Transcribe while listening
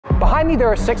Behind me, there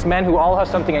are 6 men who all have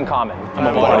something in common. I'm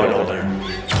a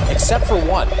bodybuilder. Except for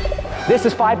one. This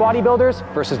is 5 bodybuilders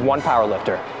versus 1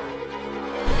 powerlifter.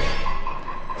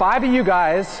 5 of you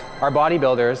guys are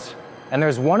bodybuilders, and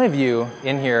there's 1 of you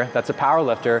in here that's a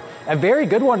powerlifter. A very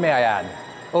good one, may I add.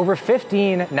 Over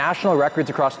 15 national records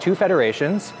across 2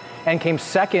 federations, and came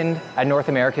 2nd at North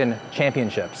American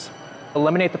Championships.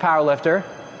 Eliminate the powerlifter,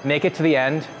 make it to the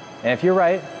end, and if you're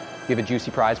right, you have a juicy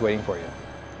prize waiting for you.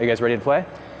 Are you guys ready to play?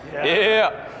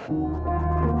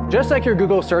 Yeah. Just like your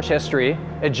Google search history,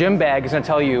 a gym bag is gonna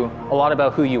tell you a lot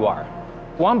about who you are.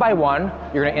 One by one,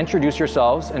 you're gonna introduce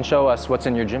yourselves and show us what's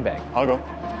in your gym bag. I'll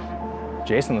go.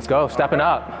 Jason, let's go, stepping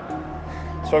up.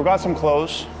 So I've got some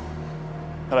clothes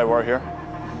that I wore here.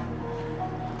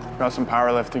 Got some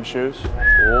powerlifting shoes.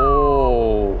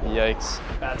 Oh. Yikes.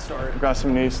 Bad start. Got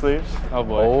some knee sleeves. Oh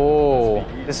boy. Oh.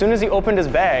 As soon as he opened his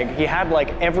bag, he had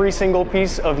like every single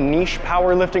piece of niche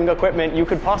powerlifting equipment you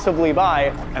could possibly buy.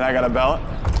 And I got a belt,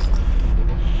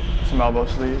 some elbow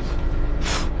sleeves.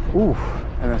 Ooh.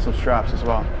 And then some straps as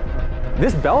well.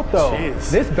 This belt though,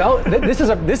 this belt, this is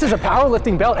a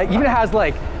powerlifting belt. It even has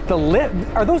like the lift.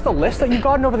 Are those the lifts that you've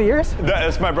gotten over the years?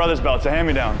 That's my brother's belt. It's a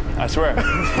hand-me-down, I swear.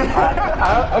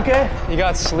 Okay. You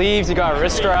got sleeves, you got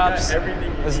wrist straps.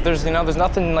 There's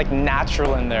nothing like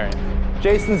natural in there.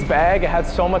 Jason's bag, it had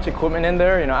so much equipment in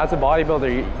there. You know, as a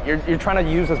bodybuilder, you're trying to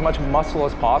use as much muscle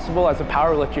as possible. As a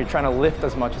powerlifter, you're trying to lift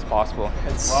as much as possible.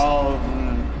 Well,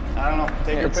 I don't know,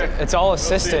 take your pick. It's all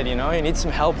assisted, you know? You need some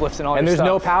help lifting all And your there's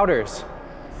no stuff. powders.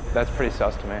 That's pretty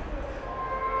sus to me.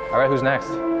 All right, who's next?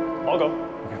 I'll go.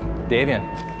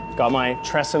 Davian. Got my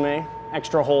Tresemme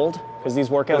extra hold, because these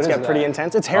workouts get pretty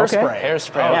intense. It's hairspray. Okay.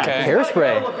 Hairspray, okay.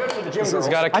 Hairspray. It's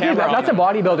got a I think camera that's a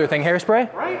on it. bodybuilder thing,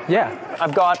 hairspray? Right. Yeah.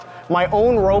 I've got my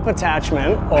own rope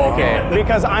attachment. Okay.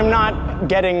 Because I'm not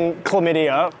getting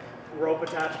chlamydia. Rope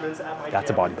attachments at my That's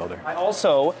a gym. bodybuilder. I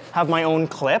also have my own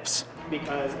clips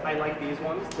because I like these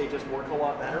ones. They just work a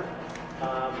lot better.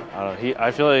 I don't know.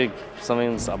 I feel like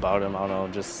something's about him. I don't know.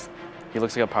 Just he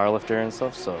looks like a powerlifter and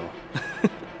stuff. So.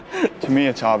 To me,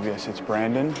 it's obvious. It's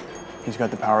Brandon. He's got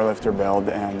the powerlifter build,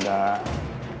 and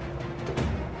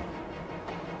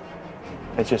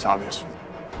it's just obvious.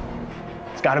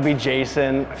 It's gotta be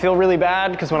Jason. I feel really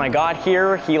bad because when I got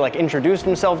here, he like introduced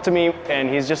himself to me, and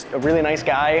he's just a really nice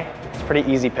guy. It's a pretty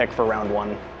easy pick for round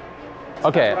 1.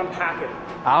 Okay. That's what I'm packing.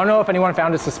 I don't know if anyone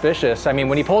found it suspicious. I mean,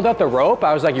 when he pulled out the rope,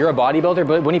 I was like, you're a bodybuilder,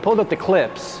 but when he pulled out the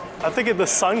clips. I think the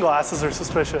sunglasses are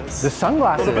suspicious. The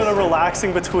sunglasses. A little bit of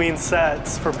relaxing between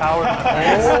sets for power.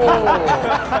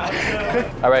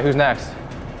 All right, who's next?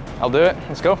 I'll do it.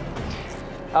 Let's go.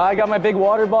 I got my big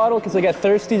water bottle because I get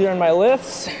thirsty during my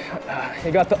lifts.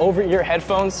 You got the over-ear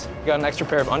headphones. You got an extra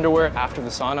pair of underwear after the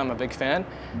sauna. I'm a big fan.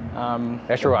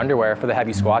 Extra underwear for the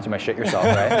heavy squats. You might shit yourself,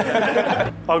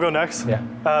 right? I'll go next.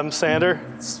 Yeah. Sander.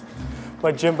 It's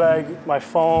my gym bag, my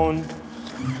phone.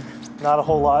 Not a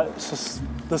whole lot. It's just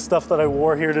the stuff that I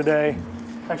wore here today.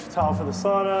 Extra towel for the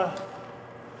sauna.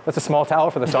 That's a small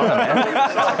towel for the sauna,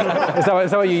 man. Is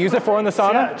that what you use it for in the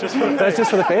sauna? Yeah, just for the That's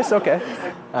just for the face? Okay.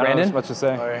 Brandon? What to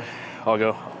say? Right. I'll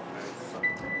go.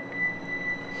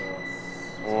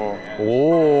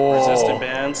 Oh. Resistant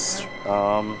bands.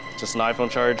 Just an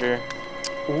iPhone charger.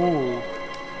 Ooh,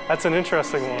 that's an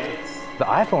interesting one. The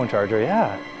iPhone charger,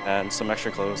 yeah. And some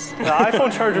extra clothes. The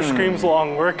iPhone charger screams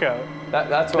long workout.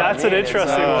 That's an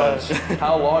interesting one.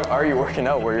 How long are you working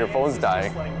out where your phone's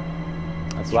dying?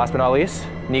 That's last but not least,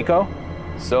 Nico.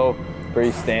 So,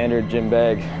 pretty standard gym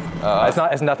bag.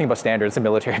 It's nothing but standard. It's a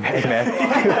military bag, man.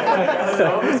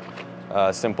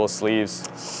 Simple sleeves.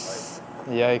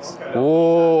 Yikes.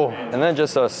 Ooh. And then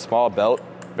just a small belt,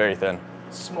 very thin.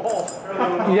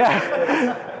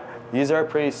 Yeah. These are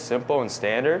pretty simple and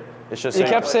standard. It's just You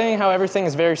kept saying how everything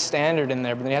is very standard in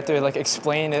there, but then you have to like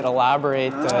explain it,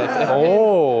 elaborate.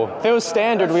 If it was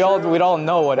standard, we'd all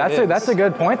know what it is. That's a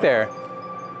good point there.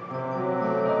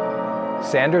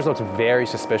 Sanders looks very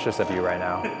suspicious of you right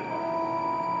now.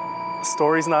 The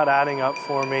story's not adding up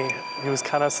for me. He was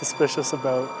kind of suspicious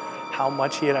about how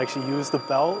much he had actually used the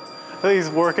belt. I think he's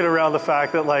working around the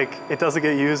fact that like it doesn't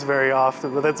get used very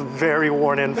often, but that's very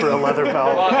worn in for a leather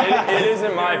belt. Well, it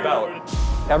isn't my belt.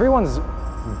 Everyone's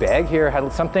bag here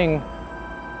had something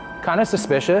kind of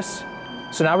suspicious,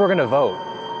 so now we're gonna vote.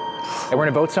 And we're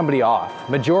gonna vote somebody off.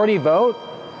 Majority vote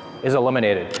is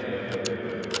eliminated.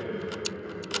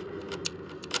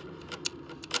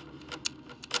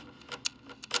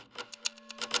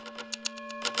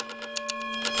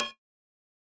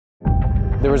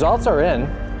 The results are in,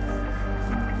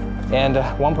 and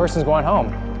one person's going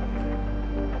home.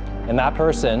 And that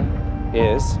person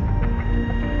is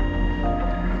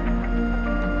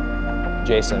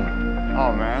Jason.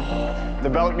 Oh, man. The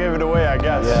belt gave it away, I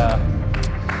guess. Yeah.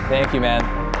 Thank you, man.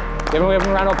 Give him a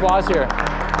round of applause here.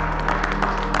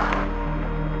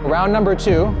 Round number 2.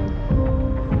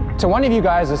 To one of you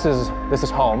guys, this is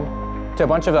home. To a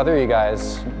bunch of other you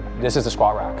guys, this is a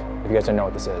squat rack, if you guys don't know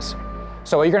what this is.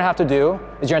 So what you're gonna have to do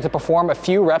is you're gonna have to perform a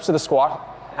few reps of the squat.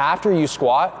 After you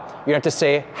squat, you're gonna have to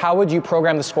say, how would you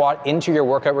program the squat into your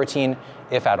workout routine,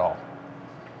 if at all?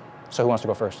 So who wants to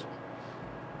go first?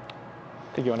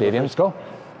 Davian, let's go.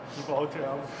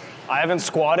 I haven't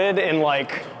squatted in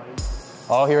like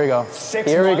Oh, here we go. 6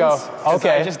 Here we go. months.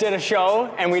 Okay. I just did a show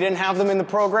and we didn't have them in the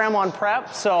program on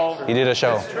prep, so. He did a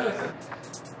show.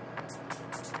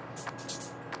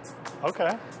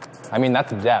 Okay. I mean,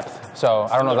 that's depth. So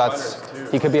I don't know if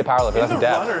that's, he could be a powerlifter, that's The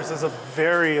depth. runners is a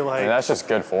very like. That's just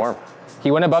good form. He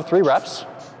went above 3 reps.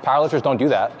 Powerlifters don't do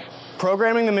that.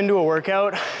 Programming them into a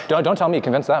workout. Don't tell me,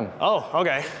 convince them. Oh,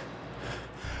 okay.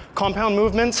 Compound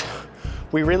movements,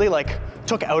 we really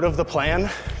took out of the plan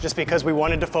just because we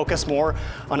wanted to focus more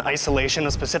on isolation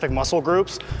of specific muscle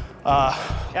groups.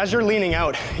 As you're leaning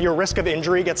out, your risk of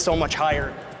injury gets so much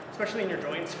higher, especially in your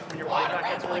joints when your body fat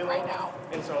gets really low.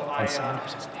 And so I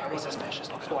wasn't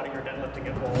squatting or deadlifting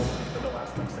at all for the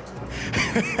last 6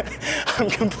 months. I'm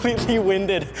completely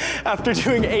winded after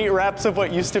doing 8 reps of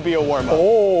what used to be a warm-up.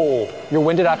 Oh, you're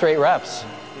winded after 8 reps.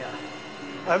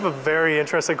 I have a very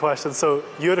interesting question. So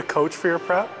you had a coach for your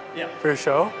prep? Yeah. For your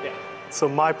show? Yeah. So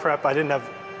my prep, I didn't have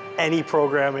any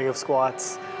programming of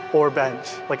squats or bench.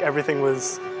 Like everything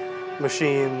was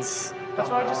machines. That's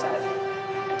what I just said.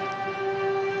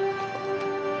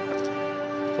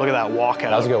 Look at that walkout.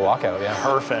 That was a good walkout, yeah.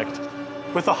 Perfect.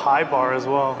 With a high bar as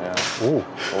well. Yeah. Ooh,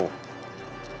 Oh,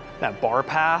 That bar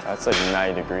path. that's like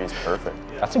 90 degrees, perfect.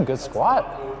 that's a good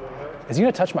squat. Is he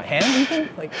gonna touch my hand even?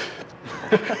 Like,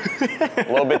 A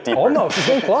little bit deeper. almost, he's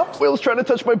getting close. Will's trying to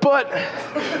touch my butt.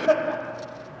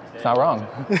 It's not wrong.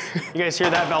 You guys hear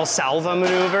that Valsalva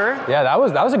maneuver? Yeah, that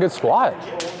was a good squat.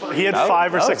 He had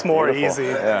 5 or 6 more Beautiful.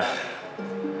 easy. Yeah.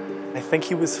 I think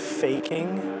he was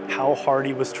faking how hard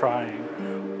he was trying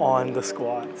on the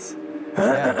squats.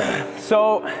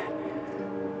 So,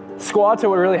 squats are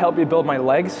what really helped me build my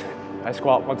legs. I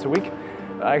squat once a week.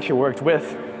 I actually worked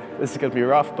with, this is gonna be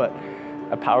rough, but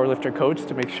a powerlifter coach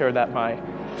to make sure that my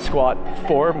squat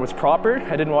form was proper.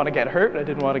 I didn't want to get hurt. I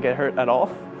didn't want to get hurt at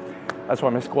all. That's why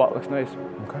my squat looks nice.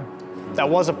 Okay. That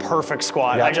was a perfect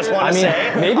squat. Yeah. I just want to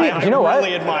say, maybe, I you know what?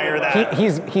 really admire that.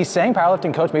 He's saying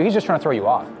powerlifting coach, maybe he's just trying to throw you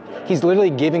off. He's literally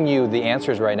giving you the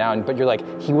answers right now, but you're like,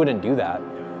 he wouldn't do that,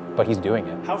 but he's doing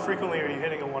it. How frequently are you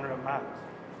hitting a 1 rep max?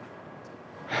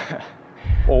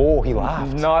 Oh, he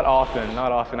laughed. Not often,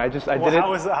 not often. I did it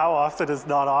How often is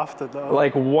not often though?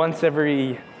 like once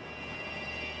every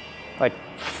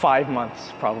 5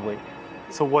 months probably.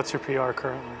 So what's your PR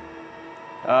currently?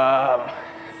 3,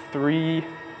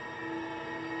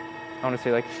 I want to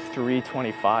say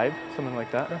 325, something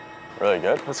like that. Really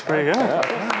good. That's pretty good.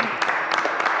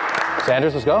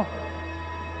 Sanders, let's go.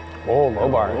 Oh, low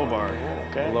bar. Low bar.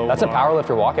 Okay. Low That's a bar.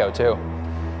 powerlifter walkout too.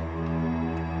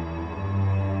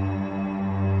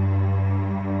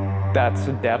 That's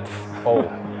a depth. Oh,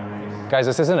 guys,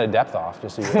 this isn't a depth off,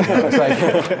 just so you know. It's like,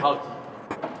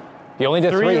 you only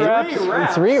did 3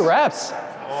 reps. 3 reps.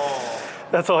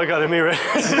 That's all I got in me right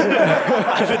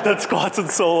I haven't done squats in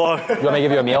so long. You want me to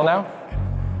give you a meal now?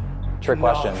 Trick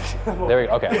question. There we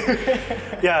go, okay.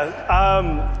 Yeah,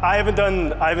 I haven't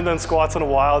done squats in a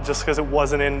while just because it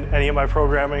wasn't in any of my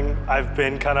programming. I've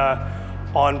been kind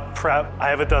of on prep. I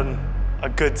haven't done a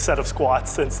good set of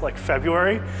squats since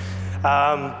February.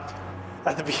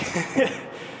 At the beginning,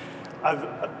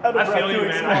 I feel you,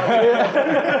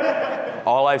 man.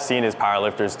 All I've seen is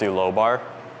powerlifters do low bar.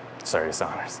 Sorry,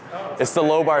 Saunders. It's the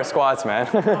low bar squats, man.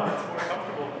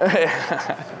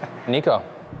 Nico.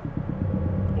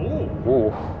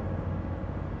 Ooh.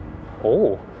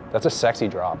 Oh, that's a sexy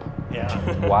drop.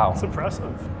 Yeah, Wow. it's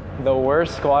impressive. The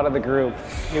worst squat of the group.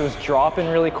 He was dropping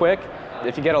really quick.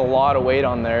 If you get a lot of weight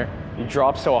on there, you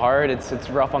drop so hard, it's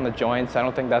rough on the joints. I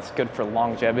don't think that's good for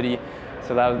longevity.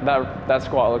 So that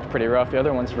squat looked pretty rough. The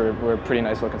other ones were pretty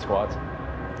nice looking squats.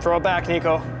 Throw it back,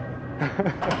 Nico.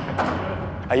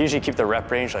 I usually keep the rep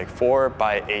range 4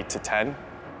 by 8 to 10.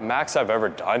 Max I've ever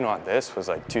done on this was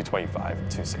 225,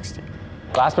 260.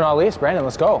 Last but not least, Brandon,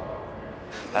 let's go.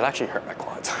 That actually hurt my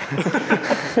quads.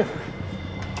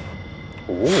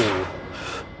 Ooh.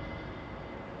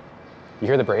 You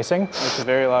hear the bracing? It's a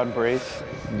very loud brace.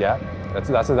 Yeah, that's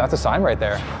a sign right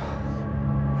there.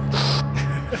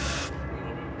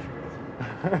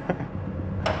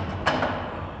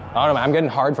 I don't know, man, I'm getting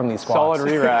hard from these squats. Solid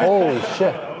re-rack. Holy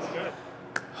shit.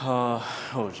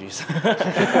 Oh, geez.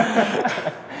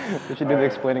 You should do the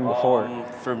explaining before.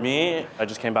 For me, I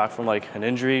just came back from like an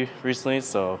injury recently,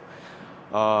 so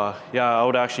yeah, I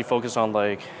would actually focus on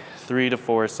like 3 to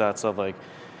 4 sets of like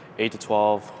 8 to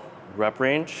 12 rep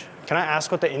range. Can I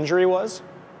ask what the injury was?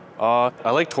 I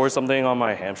like tore something on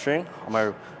my hamstring, on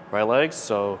my right leg,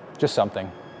 so. Just something.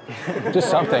 Just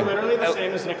something. Literally the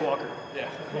same as Nick Walker. Yeah.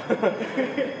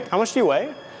 How much do you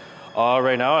weigh?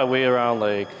 Right now I weigh around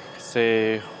like,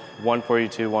 say,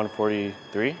 142,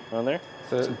 143, around there.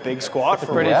 It's a big squat for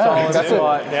Pretty solid that's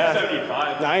squat. Yeah.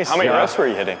 75. Nice. How many reps were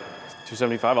you hitting?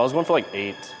 275, I was going for like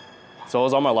 8. So I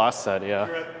was on my last set, yeah.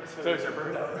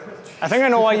 I think I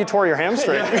know why you tore your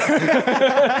hamstring.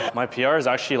 My PR is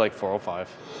actually like 405.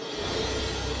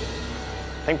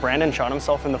 I think Brandon shot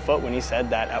himself in the foot when he said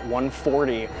that at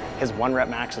 140, his 1 rep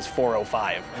max is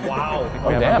 405. Wow. Oh,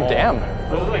 damn.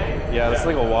 Yeah, this is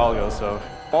like a while ago, so.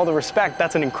 All the respect,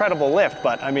 that's an incredible lift,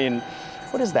 but I mean,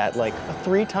 what is that, like a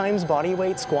 3 times body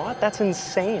weight squat? That's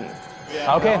insane.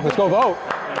 Yeah. Okay, let's go vote.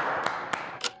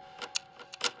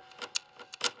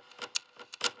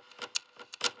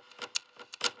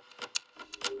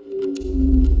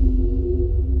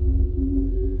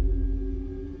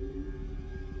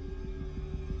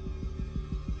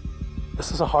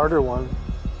 This is a harder one.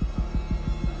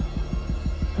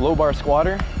 Low bar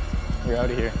squatter, you're out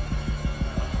of here.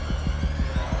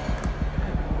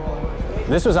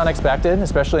 This was unexpected,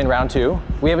 especially in round 2.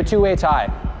 We have a 2-way tie.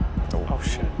 Oh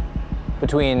shit.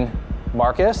 Between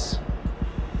Marcus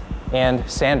and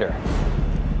Sander.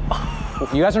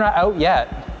 You guys are not out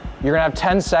yet. You're gonna have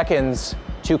 10 seconds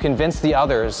to convince the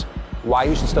others why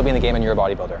you should still be in the game and you're a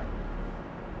bodybuilder.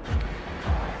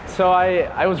 So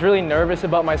I was really nervous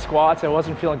about my squats. I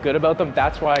wasn't feeling good about them.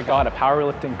 That's why I got a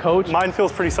powerlifting coach. Mine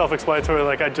feels pretty self-explanatory.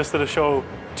 Like I just did a show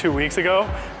 2 weeks ago.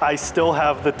 I still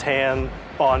have the tan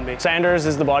on me. Sanders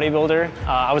is the bodybuilder.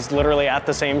 I was literally at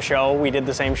the same show. We did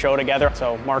the same show together.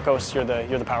 So Marcos, you're the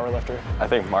powerlifter. I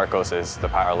think Marcos is the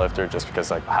powerlifter just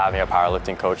because like having a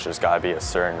powerlifting coach, there's got to be a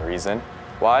certain reason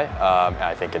why. And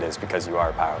I think it is because you are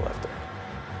a powerlifter.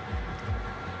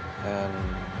 And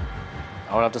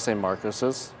I would have to say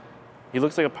Marcos's. He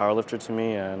looks like a powerlifter to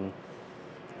me, and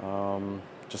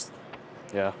just,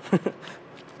 yeah.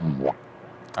 All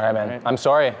right, man. I'm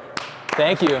sorry.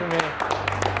 Thank you.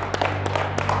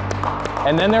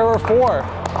 And then there were 4.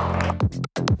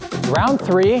 Round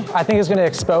 3, I think, is going to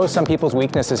expose some people's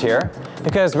weaknesses here,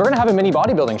 because we're going to have a mini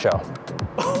bodybuilding show.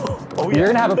 Oh, yeah. You're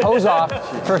going to have a pose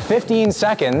off for 15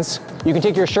 seconds. You can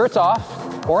take your shirts off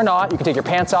or not. You can take your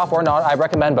pants off or not. I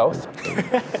recommend both.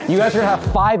 You guys are going to have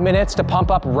 5 minutes to pump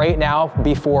up right now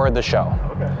before the show.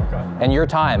 Okay. And your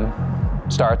time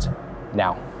starts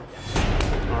now.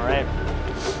 All right.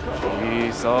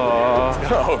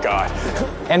 Oh God.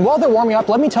 And while they're warming up,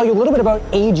 let me tell you a little bit about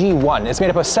AG1. It's made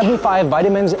up of 75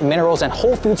 vitamins, minerals, and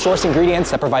whole food source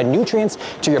ingredients that provide nutrients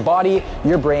to your body,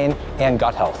 your brain, and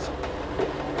gut health.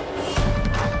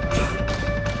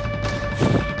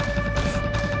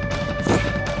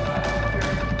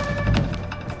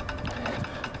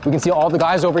 We can see all the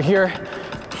guys over here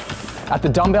at the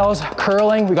dumbbells,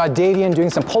 curling. We got Davian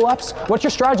doing some pull-ups. What's your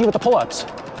strategy with the pull-ups?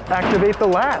 Activate the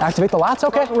lats. Activate the lats,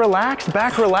 okay. Relax,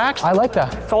 back relaxed. I like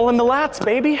that. It's all in the lats,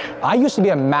 baby. I used to be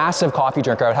a massive coffee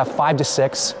drinker. I would have 5 to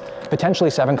 6, potentially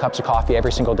 7 cups of coffee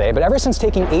every single day. But ever since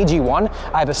taking AG1,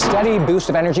 I have a steady boost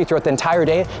of energy throughout the entire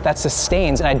day that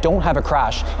sustains, and I don't have a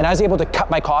crash. And I was able to cut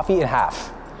my coffee in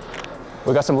half.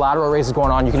 We got some lateral raises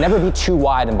going on. You can never be too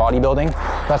wide in bodybuilding.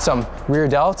 Got some rear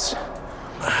delts.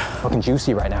 Looking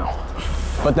juicy right now.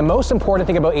 But the most important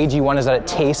thing about AG1 is that it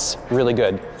tastes really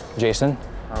good. Jason?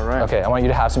 All right. Okay, I want you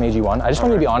to have some AG1. I just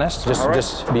want you to be honest.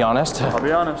 Just be honest. I'll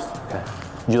be honest. Okay.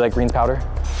 Do you like greens powder?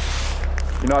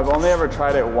 You know, I've only ever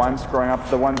tried it once growing up,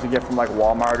 the ones you get from like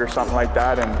Walmart or something like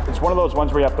that, and it's one of those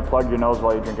ones where you have to plug your nose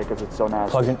while you drink it because it's so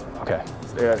nasty. Plug in? Okay.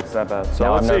 Yeah, it's that bad. So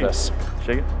now let's I'm nervous. see.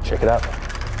 Shake it. Shake it up.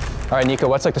 All right, Nico,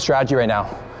 what's like the strategy right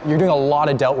now? You're doing a lot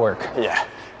of delt work. Yeah.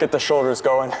 Get the shoulders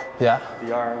going. Yeah.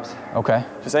 The arms. Okay.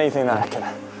 Just anything that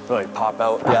can really pop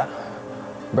out. Yeah.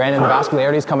 Brandon, the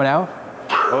vascularity's coming out.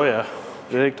 Oh yeah,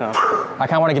 big time. I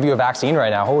kind of want to give you a vaccine right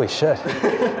now. Holy shit.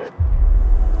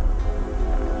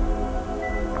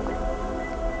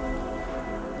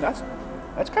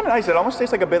 That's kind of nice. It almost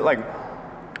tastes like a bit like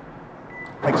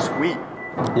sweet.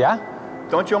 Yeah?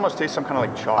 Don't you almost taste some kind of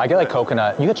like chocolate? I get like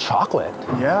coconut. You get chocolate.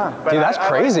 Yeah. Dude, that's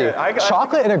crazy. I like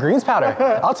Chocolate and a greens powder.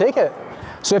 I'll take it.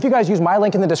 So if you guys use my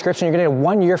link in the description, you're gonna get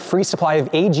a 1-year free supply of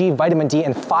AG vitamin D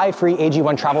and 5 free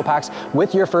AG1 travel packs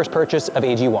with your first purchase of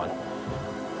AG1.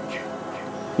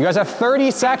 You guys have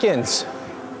 30 seconds.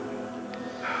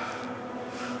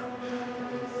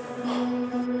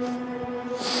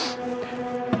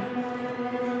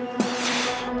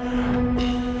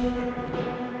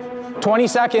 20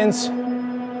 seconds.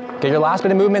 Get your last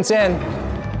bit of movements in.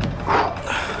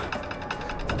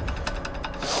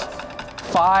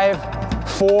 5,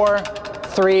 4,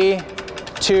 3,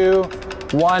 2,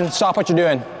 1. Stop what you're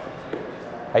doing.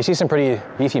 I see some pretty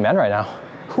beefy men right now.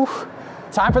 Whew.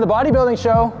 Time for the bodybuilding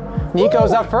show.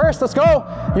 Nico's up first. Let's go.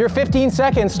 Your 15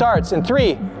 seconds starts in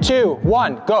 3, 2,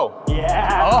 1, go.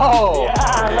 Yeah. Oh.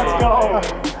 Yeah,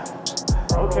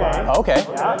 let's go. Okay. Okay.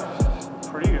 Yeah.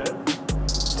 Pretty good.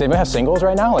 Does anybody have singles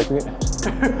right now? Like,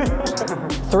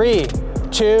 3,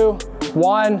 2,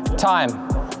 1, time.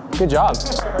 Good job.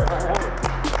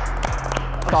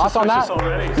 Thoughts on that?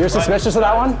 Already. You're suspicious of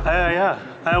that one? Yeah.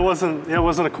 It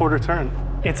wasn't a quarter turn.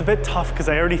 It's a bit tough because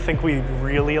I already think we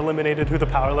really eliminated who the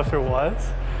powerlifter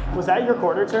was. Was that your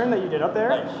quarter turn that you did up there?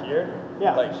 Like here?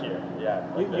 Yeah. Like here, yeah.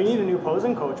 You need a new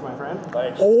posing coach, my friend.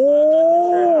 Like,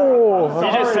 Oh!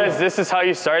 He just says this is how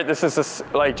you start. This is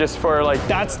like just for like.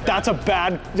 That's a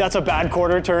bad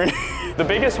quarter turn. The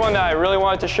biggest one that I really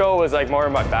wanted to show was like more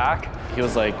of my back. He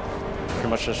was like pretty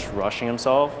much just rushing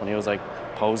himself when he was like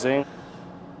posing.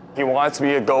 He wants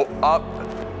me to go up,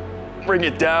 bring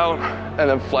it down, and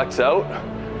then flex out.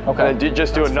 Okay. And then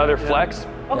just do another flex.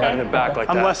 Okay. And then back like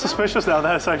that. I'm less suspicious now.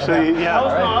 That's actually,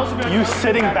 You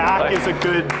sitting back is a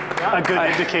good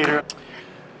indicator.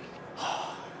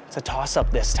 It's a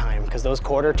toss-up this time because those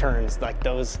quarter turns, like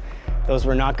those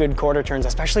were not good quarter turns,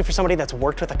 especially for somebody that's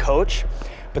worked with a coach.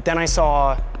 But then I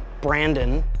saw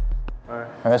Brandon. All right,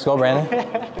 let's go, Brandon.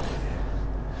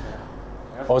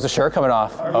 Oh, is the shirt coming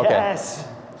off? Okay. Yes.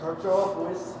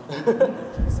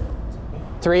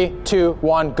 3, 2,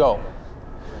 1, go.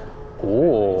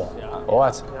 Ooh. Oh,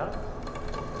 that's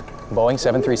Boeing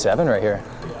 737 right here.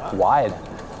 Wide.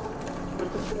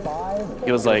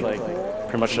 He was like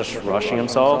pretty much just rushing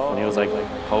himself when he was like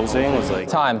posing. It was like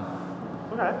Time.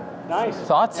 Okay. Nice.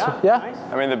 Thoughts? Yeah. Nice.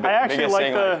 I mean, I actually biggest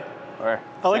like thing,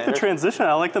 I like the transition.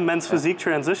 I like the men's physique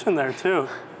transition there too.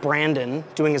 Brandon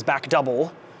doing his back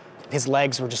double, his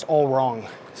legs were just all wrong.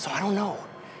 So I don't know.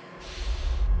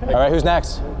 All right, who's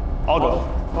next? I'll go.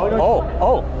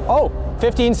 Oh.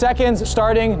 15 seconds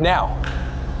starting now.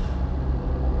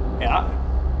 Yeah.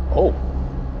 Oh,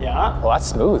 Yeah. well, that's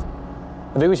smooth.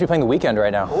 I think we should be playing the weekend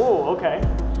right now. Oh, okay.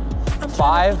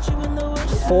 5,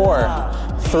 4,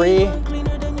 3,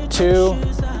 2,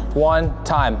 1,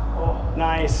 time.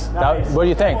 Nice. What do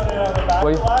you think? That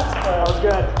was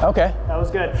good. Okay. That was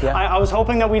good. Yeah. I was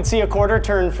hoping that we'd see a quarter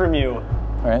turn from you.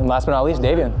 All right, and last but not least,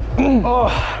 Davian.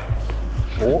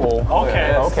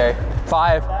 Okay. Okay.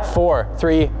 5, 4,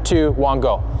 3, 2, 1,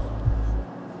 go.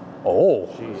 Oh.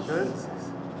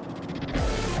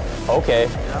 Okay.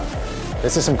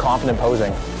 This is some confident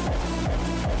posing.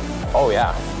 Oh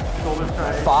yeah.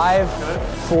 5,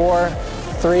 4,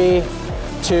 3,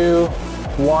 2,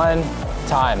 1,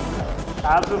 time.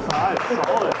 Abs of 5,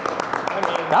 solid.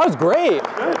 That was great.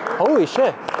 Good. Holy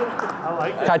shit. I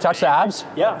like it. Can I touch the abs?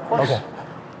 Yeah, of course.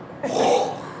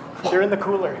 Okay. They're in the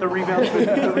cooler. The rebound's been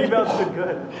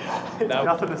good.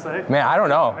 Nothing to say. Man, I don't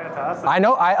know. Fantastic. I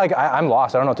know, I'm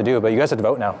lost. I don't know what to do, but you guys have to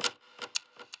vote now.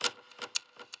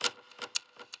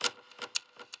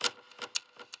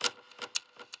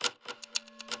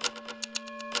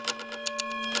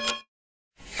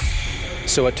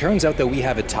 So it turns out that we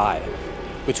have a tie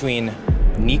between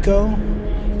Nico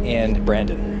and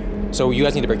Brandon. So you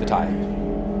guys need to break the tie.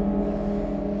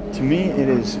 to me, it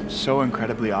is so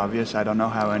incredibly obvious. I don't know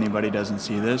how anybody doesn't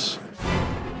see this.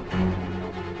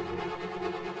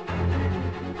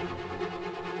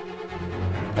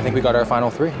 I think we got our final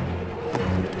three.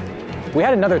 We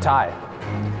had another tie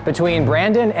between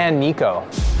Brandon and Nico.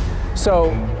 So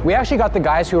we actually got the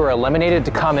guys who were eliminated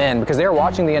to come in because they were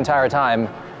watching the entire time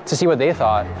to see what they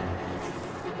thought.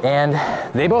 And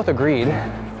they both agreed.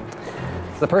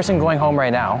 The person going home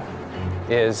right now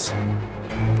is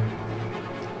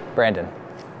Brandon.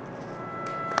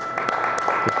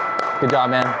 Good job,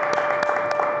 man.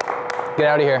 Get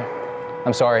out of here.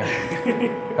 I'm sorry.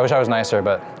 I wish I was nicer,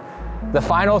 but the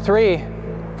final three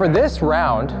for this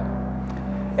round,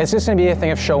 it's just gonna be a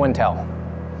thing of show and tell.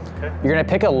 Okay. You're gonna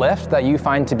pick a lift that you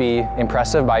find to be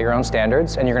impressive by your own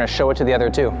standards, and you're gonna show it to the other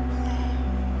two.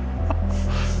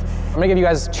 I'm gonna give you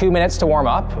guys 2 minutes to warm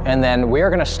up, and then we're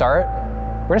gonna start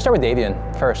with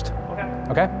Davian first.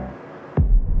 Okay?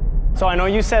 So I know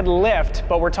you said lift,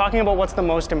 but we're talking about what's the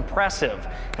most impressive.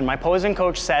 And my posing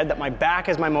coach said that my back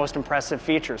is my most impressive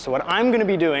feature. So what I'm gonna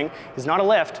be doing is not a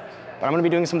lift, but I'm gonna be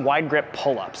doing some wide grip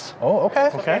pull-ups. Oh, okay.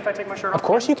 Okay, if I take my shirt off? Of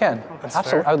course you can.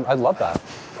 Absolutely, I'd love that.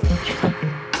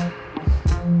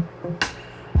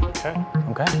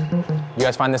 Okay. You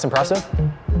guys find this impressive?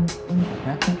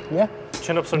 Yeah?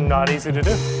 Chin-ups are not easy to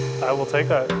do. I will take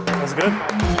that. That's good.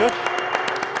 That's good.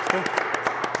 That's good.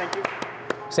 Thank you.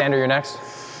 Sander, you're next.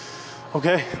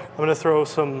 Okay, I'm gonna throw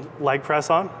some leg press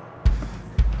on.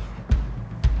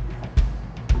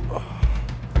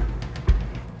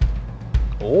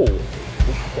 Oh,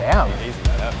 damn.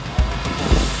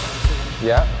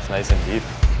 Yeah. It's nice and deep.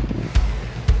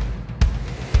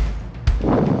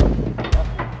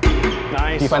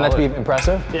 Nice. Do you find that to be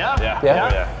impressive? Yeah. Yeah.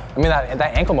 Yeah? I mean,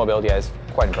 that ankle mobility is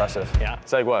quite impressive. Yeah.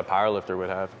 It's like what a powerlifter would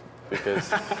have,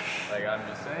 because like I'm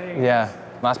just saying. Yeah.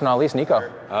 Last but not least,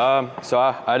 Nico. So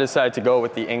I decided to go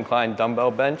with the incline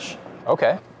dumbbell bench.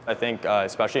 Okay. I think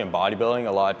especially in bodybuilding,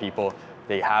 a lot of people,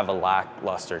 they have a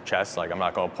lackluster chest. Like, I'm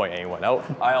not going to point anyone out.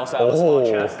 I also have a small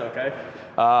chest, okay?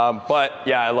 But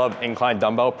yeah, I love incline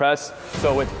dumbbell press.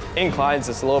 So with inclines,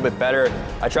 it's a little bit better.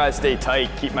 I try to stay tight,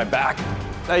 keep my back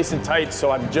nice and tight, so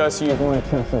I'm just using my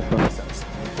chest and triceps.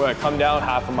 When I come down,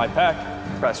 half of my pec,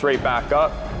 press right back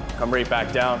up, come right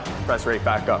back down, press right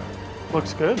back up.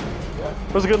 Looks good. Yeah.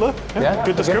 That was a good look. Yeah.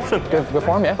 Good description. Good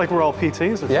form, yeah. Like we're all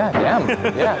PTs. Or Yeah, damn.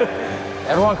 Yeah.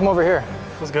 Everyone come over here.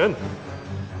 That was good.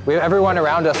 We have everyone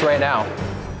around us right now.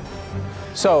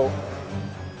 So,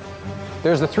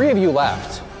 there's the three of you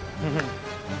left.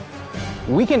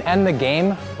 We can end the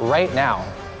game right now.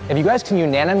 If you guys can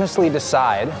unanimously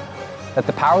decide that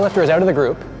the powerlifter is out of the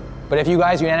group, but if you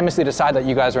guys unanimously decide that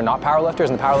you guys are not powerlifters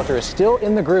and the powerlifter is still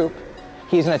in the group,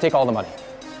 he's gonna take all the money.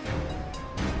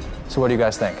 So what do you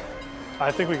guys think?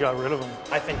 I think we got rid of him.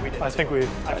 I think we did. I feel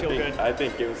good. I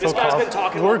think it was This guy's been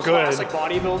talking We're about good. classic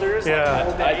bodybuilders Yeah. like the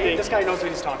whole day. I think- This guy knows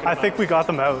what he's talking I about. think we got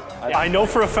them out. Yeah. I know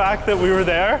for a fact that we were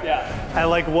there. Yeah. And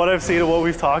like what I've seen and what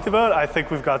we've talked about, I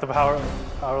think we've got the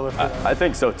powerlifter. I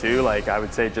think so too. Like, I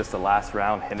would say just the last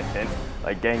round, hint,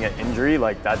 like getting an injury,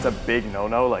 like that's a big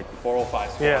no-no. Like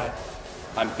 405 squat. Yeah.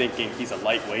 I'm thinking he's a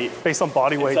lightweight. Based on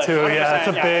body weight like too. Yeah, it's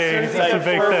a 100%, big, yeah. it's a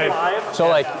big thing. So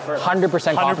like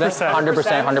 100% confident?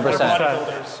 100%,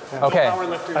 100%. Okay,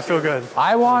 I feel good.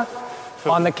 I want,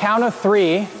 on the count of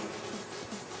 3,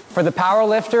 for the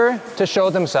powerlifter to show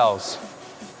themselves.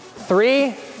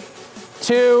 3,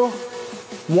 2,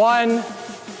 1.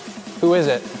 Who is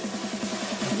it?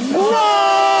 No!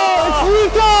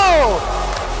 It's Nico!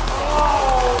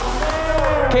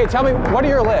 Okay, tell me, what are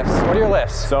your lifts? What are your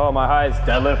lifts? So my highest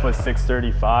deadlift was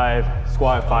 635,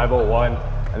 squat 501,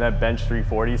 and then bench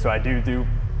 340. So I do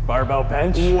barbell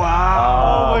bench.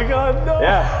 Wow. Oh my God, no.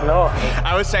 Yeah, no.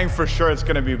 I was saying for sure it's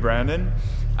gonna be Brandon,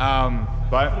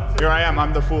 but here I am.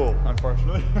 I'm the fool,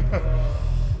 unfortunately.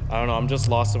 I don't know, I'm just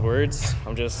lost of words.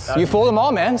 I'm just... You fooled them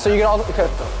all, man. So you get all,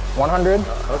 100.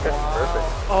 Okay,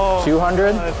 perfect.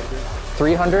 200.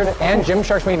 300, and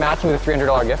Gymshark's gonna be matching with a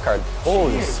 $300 gift card.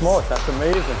 Holy smokes, that's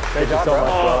amazing. Thank you so much, bro.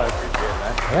 I appreciate it,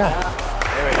 man. Yeah.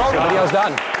 Anyway, the video's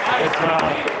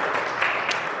done.